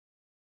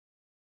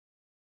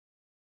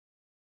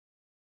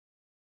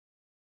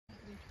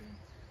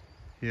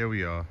Here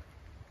we are.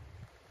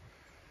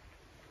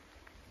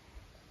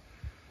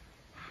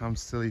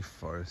 Hamsterley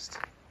Forest.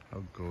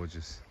 How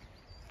gorgeous.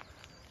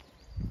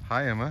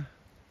 Hi Emma.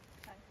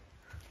 Hi.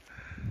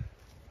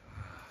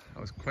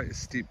 That was quite a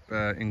steep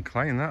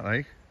incline that,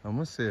 like, I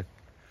must say.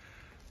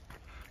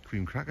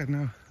 Cream cracker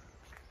now.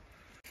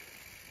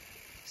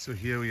 So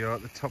here we are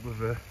at the top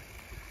of a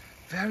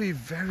very,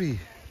 very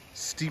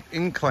steep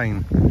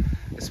incline.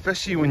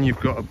 Especially when you've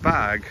got a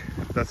bag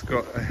that's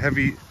got a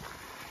heavy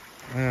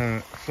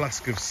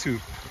flask of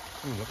soup.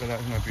 Oh, look at that,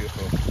 isn't that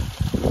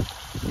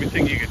beautiful? We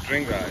think you could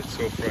drink that, it's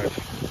so fresh.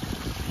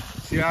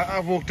 See,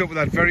 I've walked up with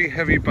that very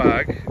heavy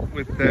bag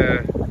with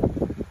the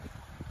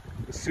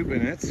soup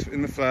in it,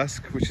 in the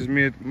flask, which has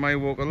made my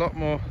walk a lot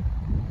more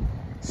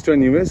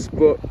strenuous,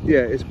 but yeah,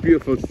 it's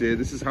beautiful today.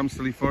 This is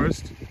Hamsterley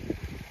Forest,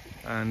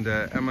 and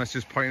Emma's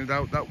just pointed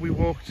out that we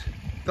walked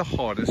the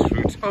hardest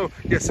route. Oh,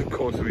 yes, of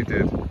course we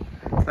did.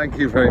 Thank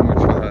you very much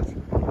for that.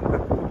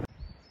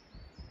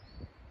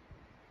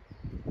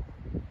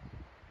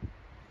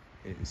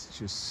 It's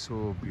just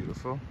so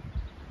beautiful.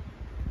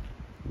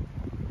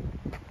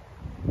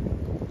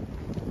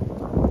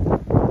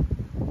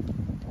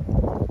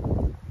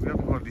 We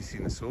haven't hardly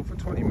seen a soul for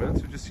 20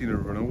 minutes. We've just seen a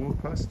runner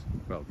walk past.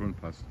 Well, run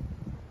past.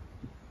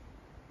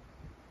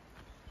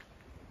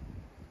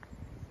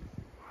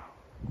 Wow.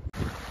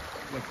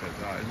 Look at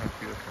that, isn't that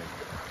beautiful?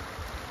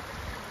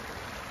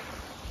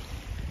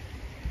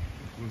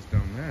 It goes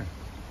down there.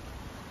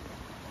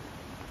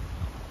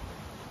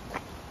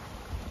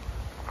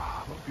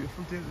 Ah, what a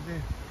beautiful day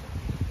today.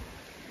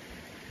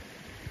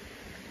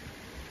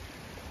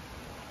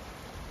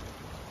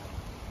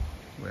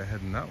 We're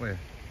heading that way.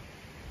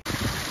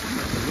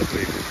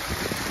 Lovely.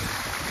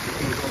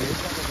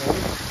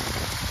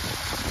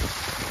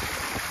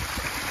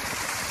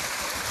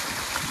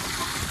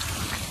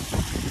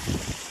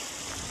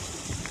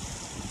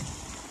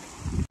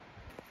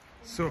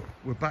 So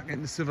we're back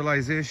into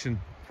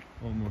civilization,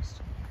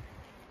 almost.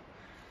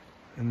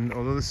 And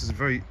although this is a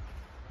very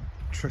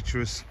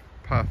treacherous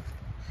path,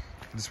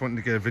 I just wanted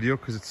to get a video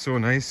because it's so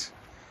nice,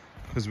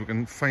 because we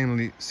can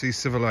finally see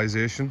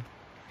civilization.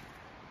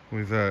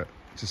 We've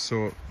just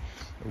saw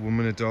a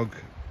woman, a dog,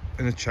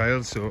 and a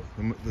child, so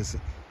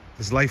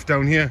there's life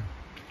down here,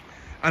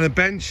 and a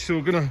bench, so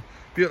we're gonna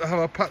be able to have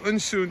our packed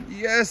lunch soon.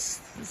 Yes,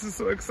 this is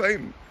so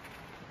exciting.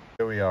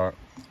 Here we are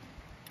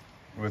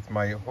with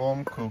my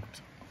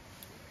home-cooked,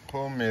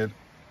 homemade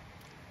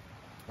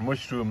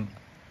mushroom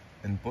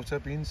and butter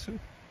bean soup.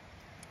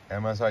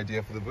 Emma's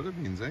idea for the butter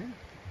beans, eh?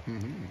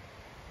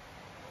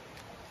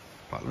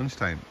 Packed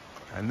lunchtime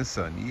and the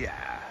sun,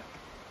 yeah.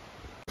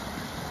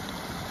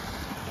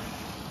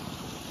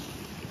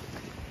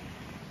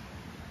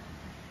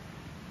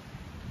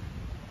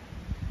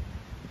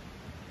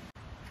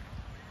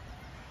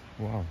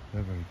 Wow,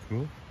 they're very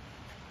cool.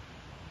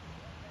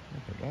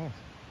 Look at that.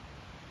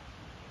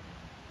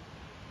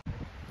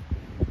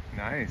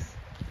 Nice.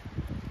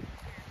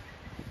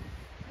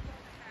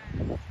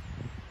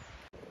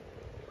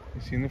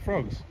 You seen the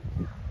frogs?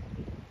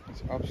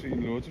 There's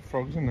absolutely loads of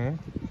frogs in there,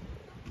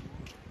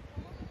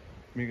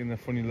 making their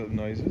funny little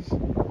noises.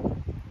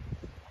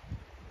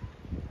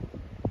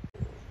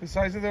 The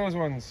size of those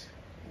ones.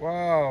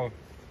 Wow.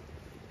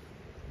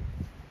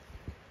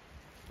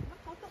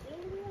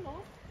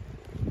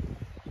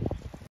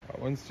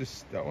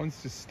 That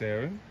one's just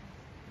staring.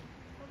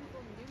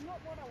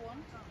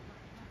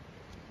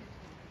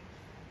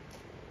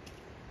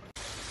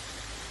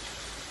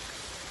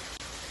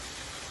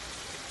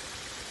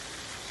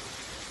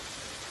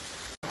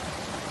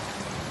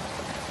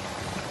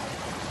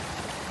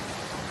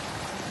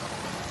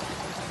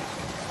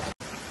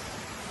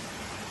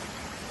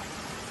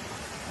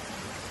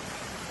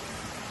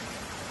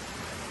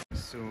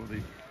 So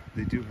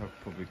they do have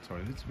public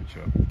toilets, which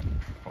are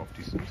half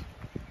decent,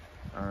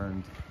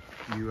 and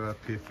you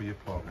pay for your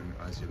parking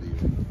as you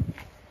leave.